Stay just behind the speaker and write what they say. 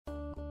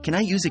Can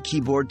I use a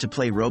keyboard to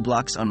play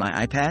Roblox on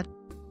my iPad?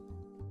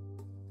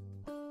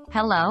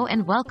 Hello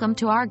and welcome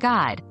to our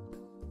guide.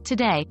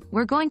 Today,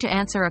 we're going to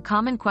answer a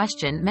common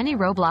question many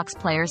Roblox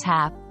players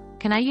have.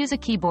 Can I use a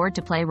keyboard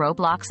to play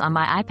Roblox on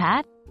my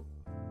iPad?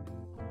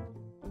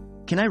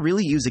 Can I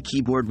really use a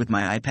keyboard with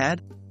my iPad?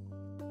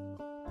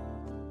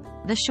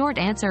 The short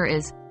answer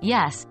is,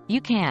 yes, you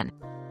can.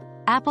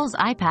 Apple's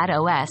iPad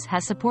OS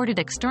has supported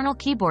external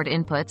keyboard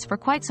inputs for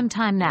quite some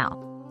time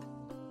now.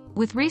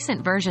 With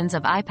recent versions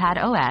of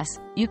iPad OS,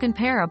 you can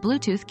pair a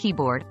Bluetooth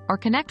keyboard, or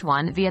connect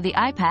one via the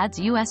iPad's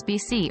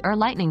USB-C or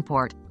Lightning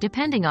port,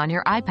 depending on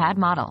your iPad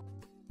model.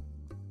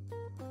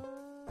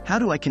 How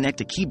do I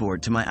connect a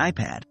keyboard to my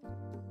iPad?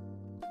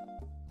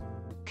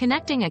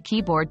 Connecting a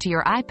keyboard to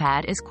your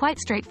iPad is quite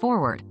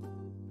straightforward.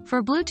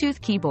 For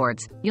Bluetooth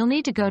keyboards, you'll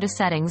need to go to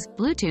Settings,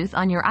 Bluetooth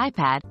on your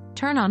iPad,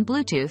 turn on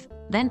Bluetooth,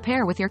 then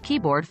pair with your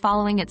keyboard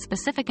following its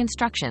specific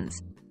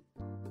instructions.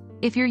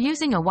 If you're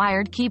using a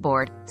wired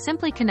keyboard,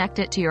 simply connect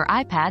it to your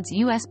iPad's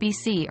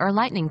USB-C or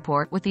Lightning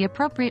port with the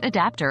appropriate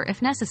adapter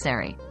if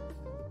necessary.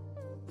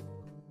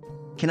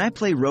 Can I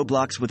play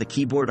Roblox with a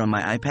keyboard on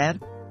my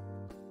iPad?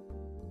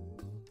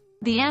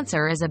 The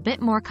answer is a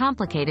bit more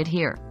complicated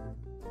here.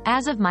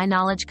 As of my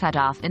knowledge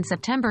cutoff in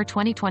September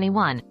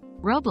 2021,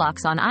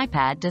 Roblox on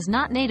iPad does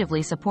not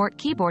natively support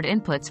keyboard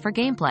inputs for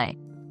gameplay.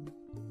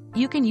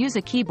 You can use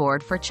a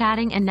keyboard for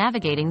chatting and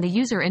navigating the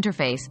user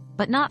interface,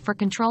 but not for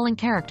controlling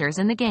characters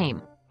in the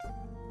game.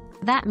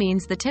 That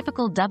means the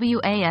typical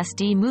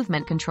WASD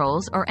movement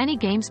controls or any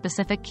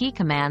game-specific key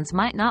commands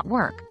might not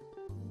work.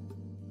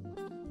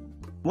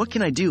 What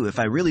can I do if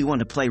I really want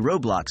to play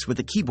Roblox with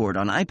a keyboard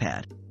on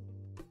iPad?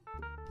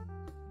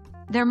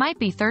 There might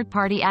be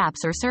third-party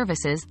apps or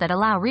services that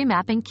allow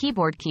remapping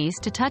keyboard keys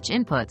to touch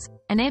inputs,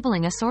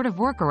 enabling a sort of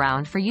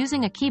workaround for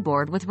using a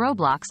keyboard with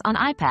Roblox on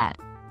iPad.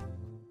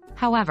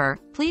 However,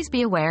 please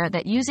be aware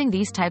that using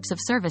these types of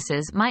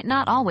services might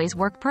not always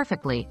work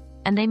perfectly,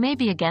 and they may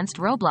be against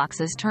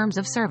Roblox's terms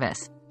of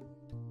service.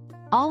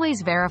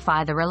 Always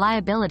verify the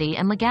reliability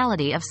and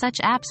legality of such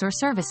apps or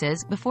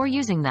services before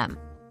using them.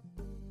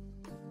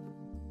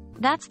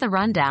 That's the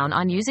rundown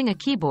on using a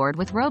keyboard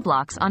with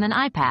Roblox on an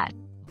iPad.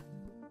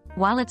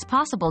 While it's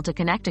possible to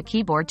connect a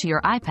keyboard to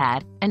your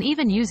iPad, and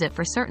even use it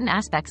for certain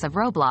aspects of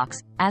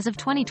Roblox, as of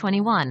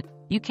 2021,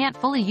 you can't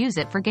fully use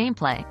it for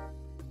gameplay.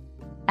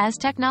 As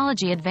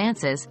technology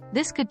advances,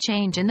 this could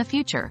change in the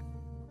future.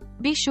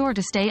 Be sure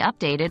to stay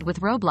updated with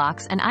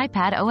Roblox and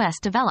iPad OS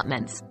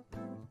developments.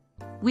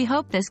 We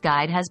hope this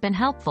guide has been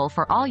helpful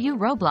for all you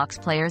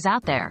Roblox players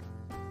out there.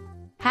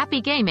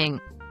 Happy gaming!